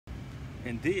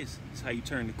And this is how you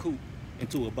turn the coupe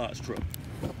into a box truck.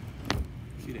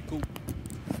 See that coupe?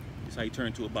 This is how you turn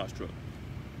into a box truck.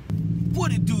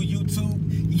 What it do, YouTube?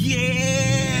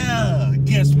 Yeah!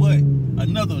 Guess what?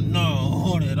 Another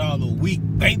 $900 a week,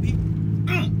 baby.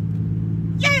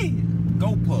 Yeah!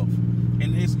 Gopuff.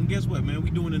 And guess what, man?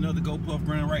 We doing another Gopuff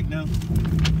grind right now.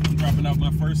 I'm dropping off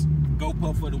my first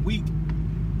Gopuff for the week.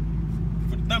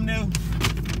 For the thumbnail,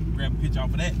 grab a picture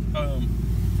off of that.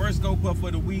 First Gopuff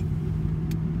for the week.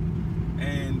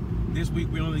 And this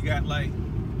week we only got like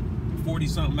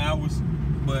 40-something hours,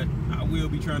 but I will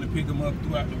be trying to pick them up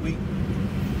throughout the week.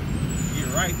 Get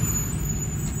right.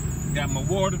 Got my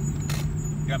water,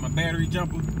 got my battery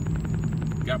jumper,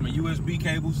 got my USB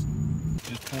cables.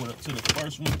 Just pulled up to the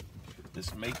first one.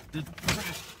 Let's make the drop.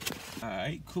 All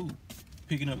right, cool.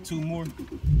 Picking up two more.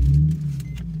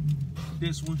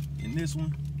 This one and this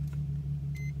one.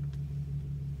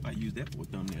 I use that for a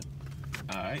thumbnail.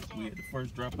 All right, we at the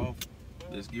first drop off.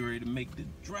 Let's get ready to make the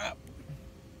drop.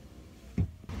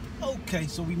 Okay,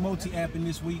 so we multi-apping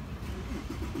this week.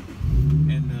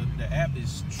 And the app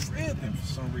is tripping for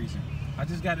some reason. I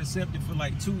just got accepted for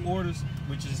like 2 orders,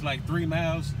 which is like 3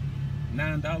 miles,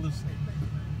 $9.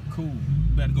 Cool.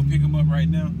 About to go pick them up right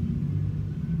now.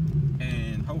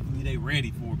 And hopefully they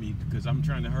ready for me because I'm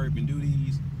trying to hurry up and do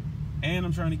these. And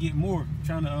I'm trying to get more. I'm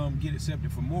trying to get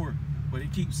accepted for more. But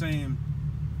it keeps saying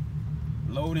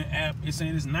loading app. It's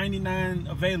saying it's 99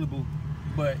 available,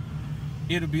 but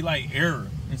it'll be like error.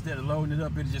 Instead of loading it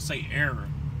up, it'll just say error.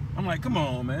 I'm like, come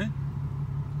on, man.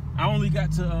 I only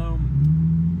got to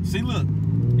see, look,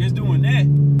 it's doing that.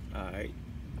 All right,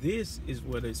 this is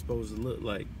what it's supposed to look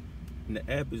like. And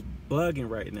the app is bugging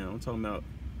right now. I'm talking about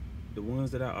the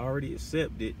ones that I already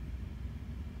accepted.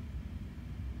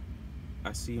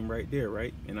 I see them right there,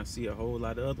 right? And I see a whole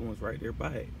lot of other ones right there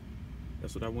by it.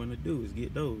 That's what I want to do, is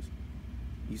get those.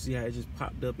 You see how it just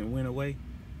popped up and went away?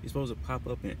 It's supposed to pop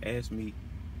up and ask me,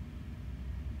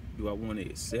 do I want to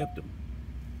accept them?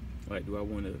 Like, do I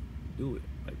want to do it?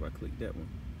 Like, if I click that one,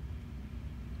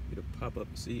 it'll pop up,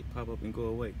 see it pop up and go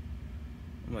away.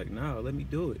 I'm like, nah, let me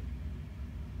do it.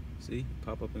 See,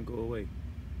 pop up and go away.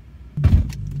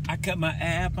 I cut my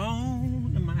app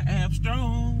on and my app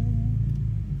strong.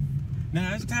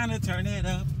 Now it's time to turn it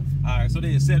up. All right, so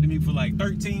they accepted me for like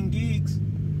 13 gigs.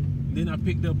 Then I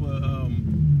picked up a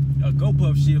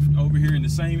Gopuff shift over here in the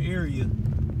same area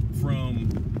from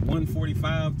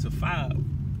 1:45 to 5,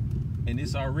 and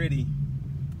it's already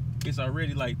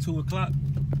like 2 o'clock.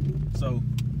 So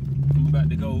I'm about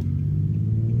to go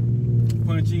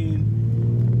punch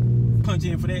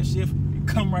in for that shift,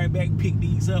 come right back, pick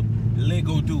these up, and let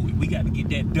go do it. We got to get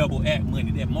that double app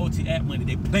money, that multi-app money.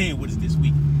 They playing with us this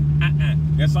week.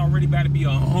 That's already about to be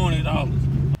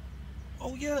 $100.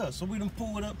 Oh yeah, so we done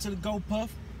pulled up to the Gopuff.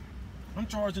 I'm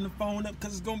charging the phone up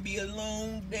because it's gonna be a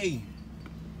long day.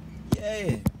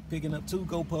 Yeah, picking up 2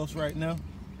 Gopuffs right now.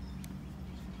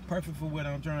 Perfect for what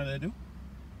I'm trying to do.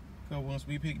 So once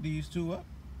we pick these 2 up.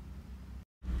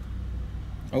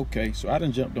 Okay, so I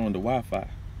done jumped on the Wi-Fi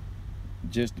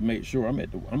just to make sure I'm on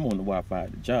the Wi-Fi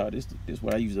at the job. This is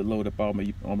what I use to load up all my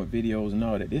videos and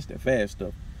all that. This the fast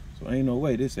stuff. So ain't no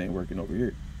way this ain't working over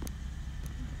here.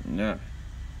 Nah.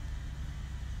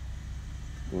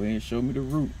 Go ahead and show me the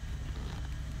route.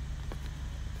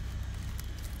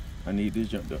 I need this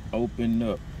jump to open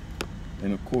up.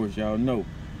 And of course, y'all know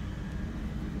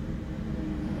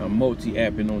I'm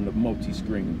multi-apping on the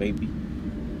multi-screen, baby.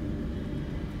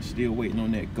 Still waiting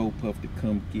on that Gopuff to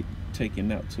come get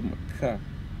taken out to my car.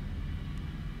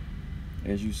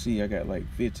 As you see, I got like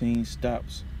 15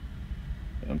 stops.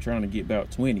 I'm trying to get about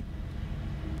 20.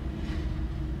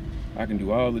 I can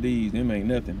do all of these. Them ain't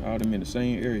nothing. All them in the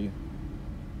same area.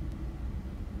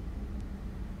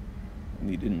 I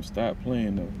need them to stop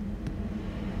playing though.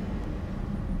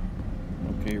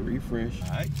 Okay, refresh. All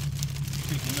right,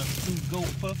 picking up 2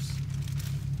 Gopuffs.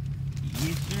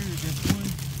 Yes, sir. That's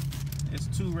 1. That's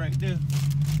 2 right there.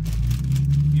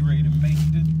 Get ready to make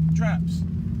the drops.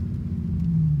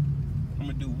 I'm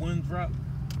gonna do 1 drop.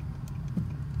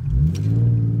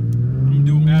 I'm gonna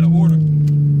do them out of order.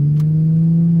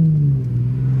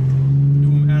 Do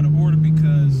them out of order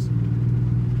because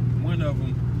one of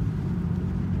them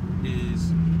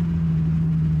is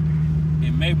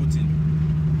in Mapleton.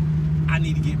 I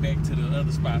need to get back to the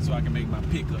other spot so I can make my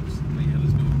pickups. Yeah,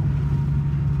 let's do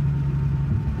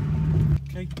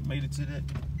it. Okay, made it to that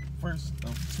first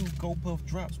of 2 Gopuff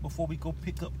drops. Before we go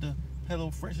pick up the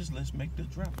Hello Freshes, let's make the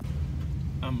drop.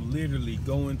 I'm literally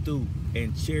going through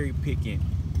and cherry picking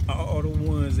all the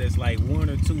ones that's like 1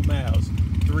 or 2 miles,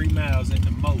 3 miles at the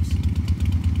most.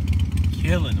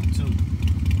 Killing them too.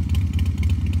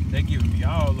 They're giving me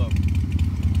all of them.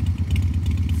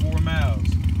 miles.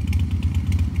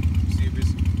 See if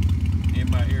it's in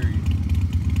my area.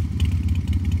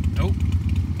 Nope.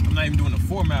 I'm not even doing a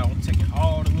 4 mile. I'm taking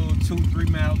all the little 2-3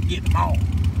 miles, get them all.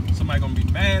 Somebody gonna be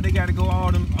mad they gotta go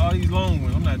all these long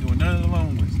ones. I'm not doing none of the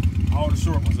long ones. All the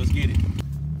short ones. Let's get it.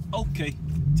 Okay,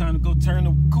 time to go turn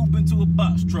the coupe into a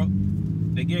box truck.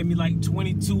 They gave me like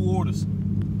 22 orders.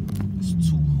 It's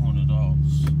 $200.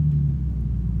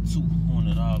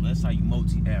 $200. That's how you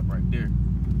multi-app right there.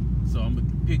 So I'm gonna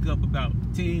pick up about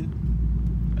 10,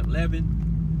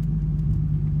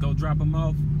 11, go drop them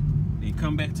off, then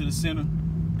come back to the center,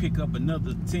 pick up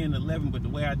another 10, 11. But the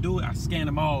way I do it, I scan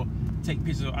them all, take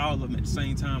pictures of all of them at the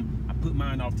same time. I put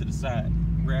mine off to the side,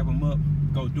 grab them up,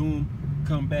 go do them,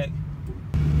 come back.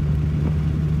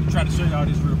 Try to show y'all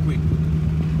this real quick.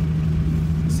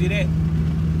 See that?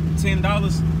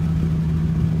 $10.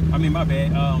 I mean, my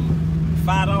bad.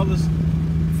 $5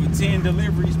 for 10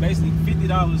 deliveries. Basically,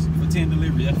 $50 for 10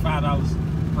 deliveries. That's $5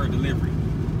 per delivery.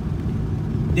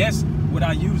 That's what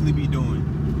I usually be doing.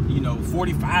 You know,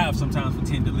 45 sometimes for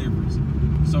 10 deliveries.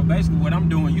 So basically, what I'm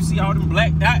doing, you see all them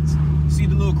black dots? See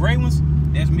the little gray ones?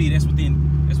 That's me. That's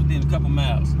within a couple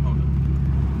miles. Hold on.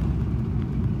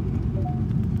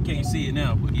 Can't see it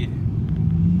now, but yeah.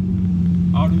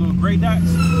 All the little gray dots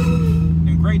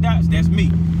and gray dots, that's me.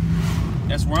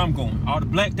 That's where I'm going. All the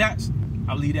black dots,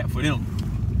 I'll leave that for them.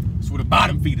 That's where the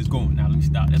bottom feed is going. Now let me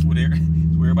stop. That's where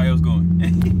everybody else going.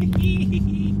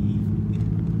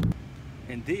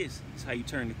 And this is how you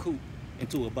turn the coupe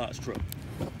into a box truck.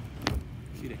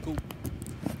 See that coupe?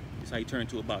 This is how you turn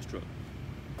into a box truck.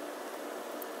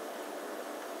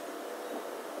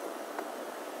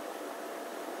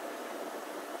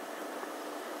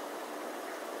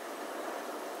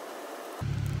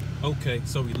 Okay,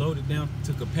 so we loaded down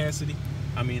to capacity.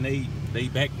 I mean, they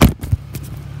back.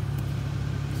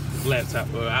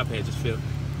 Laptop or iPad just fell.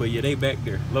 But yeah, they back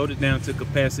there. Loaded down to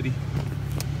capacity.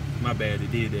 My bad, they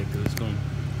did that because it's going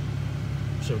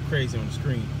to show crazy on the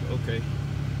screen. Okay.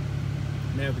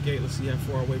 Navigate. Let's see how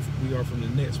far away we are from the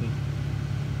next one.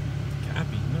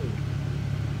 Copy. No.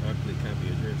 I'll click copy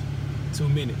address. 2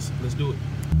 minutes. Let's do it.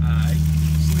 Alright.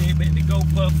 Slid back to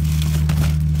Gopuff.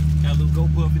 Got a little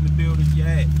Gopuff in the building.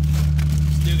 Yeah.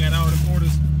 Still got all them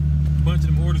orders. A bunch of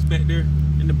them orders back there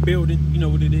in the building. You know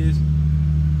what it is.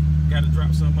 Gotta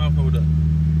drop something off. Hold up.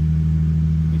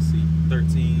 Let me see.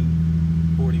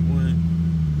 1341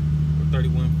 or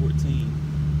 3114.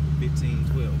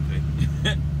 1512.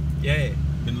 Okay. Yeah.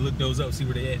 Gonna look those up, see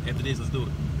where they at. After this, let's do it.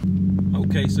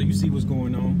 Okay, so you see what's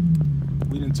going on.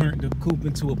 We done turned the coupe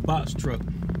into a box truck.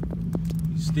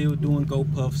 Still doing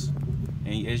Gopuffs.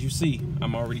 And as you see,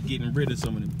 I'm already getting rid of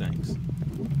some of them things.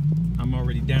 I'm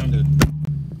already down to...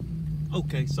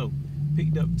 Okay, so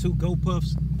picked up 2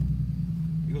 Gopuffs.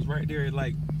 It was right there at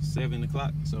like 7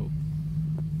 o'clock. So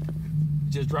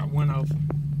just dropped one off.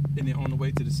 And then on the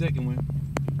way to the second one,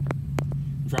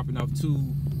 dropping off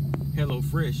 2 Hello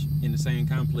Fresh in the same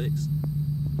complex.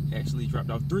 Actually dropped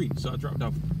off 3. So I dropped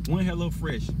off 1 Hello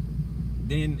Fresh.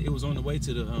 Then it was on the way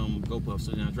to the Gopuff.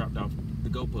 So then I dropped off the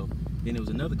Gopuff. Then there was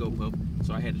another Gopuff,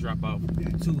 so I had to drop off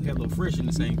 2 Hello Fresh in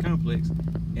the same complex.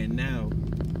 And now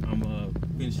I'm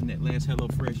finishing that last Hello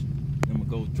Fresh. I'm gonna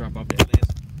go drop off that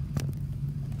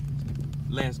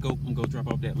last Go. I'm gonna go drop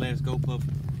off that last Gopuff,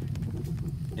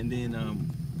 and then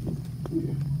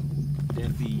that'll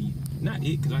be not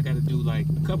it, cause I gotta do like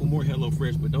a couple more Hello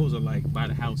Fresh, but those are like by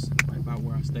the house, right by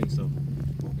where I stay. So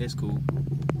that's cool.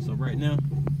 So right now,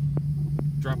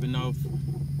 dropping off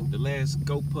the last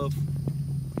Gopuff.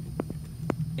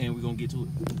 And we're gonna get to it.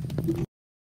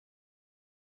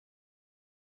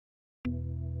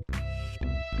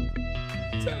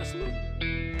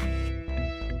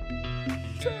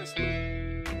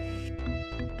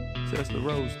 Tesla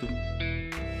Roadster.